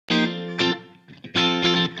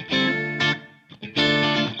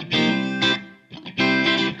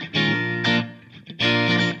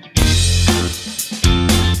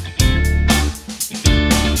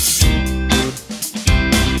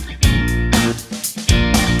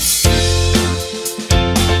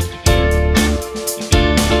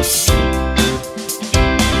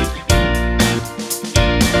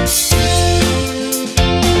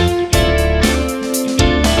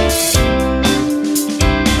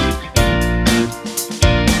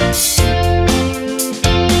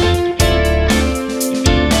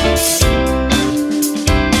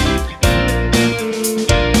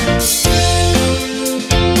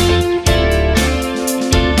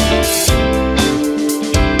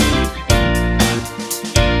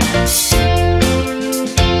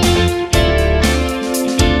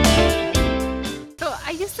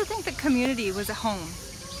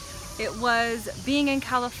being in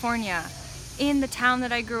California, in the town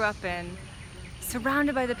that I grew up in,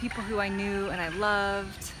 surrounded by the people who I knew and I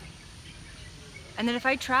loved. And that if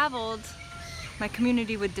I traveled, my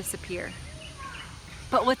community would disappear.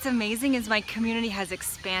 But what's amazing is my community has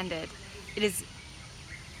expanded. It is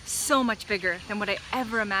so much bigger than what I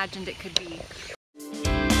ever imagined it could be.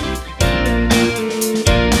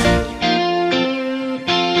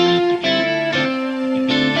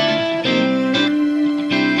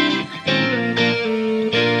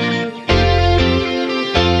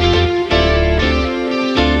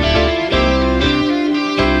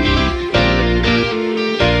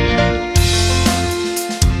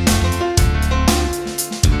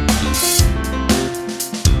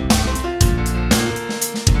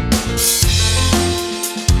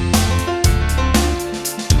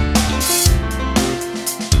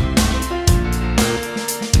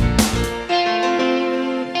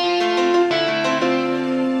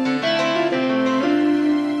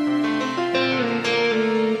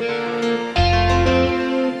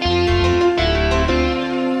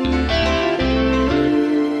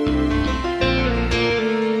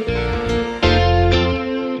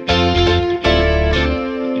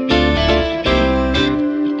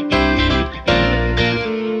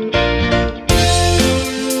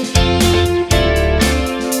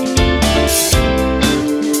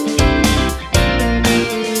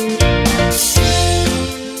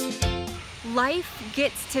 Life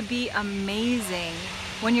gets to be amazing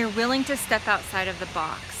when you're willing to step outside of the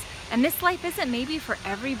box. And this life isn't maybe for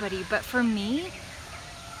everybody, but for me,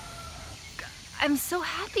 I'm so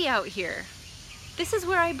happy out here. This is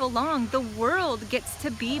where I belong. The world gets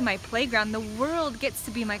to be my playground. The world gets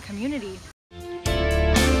to be my community.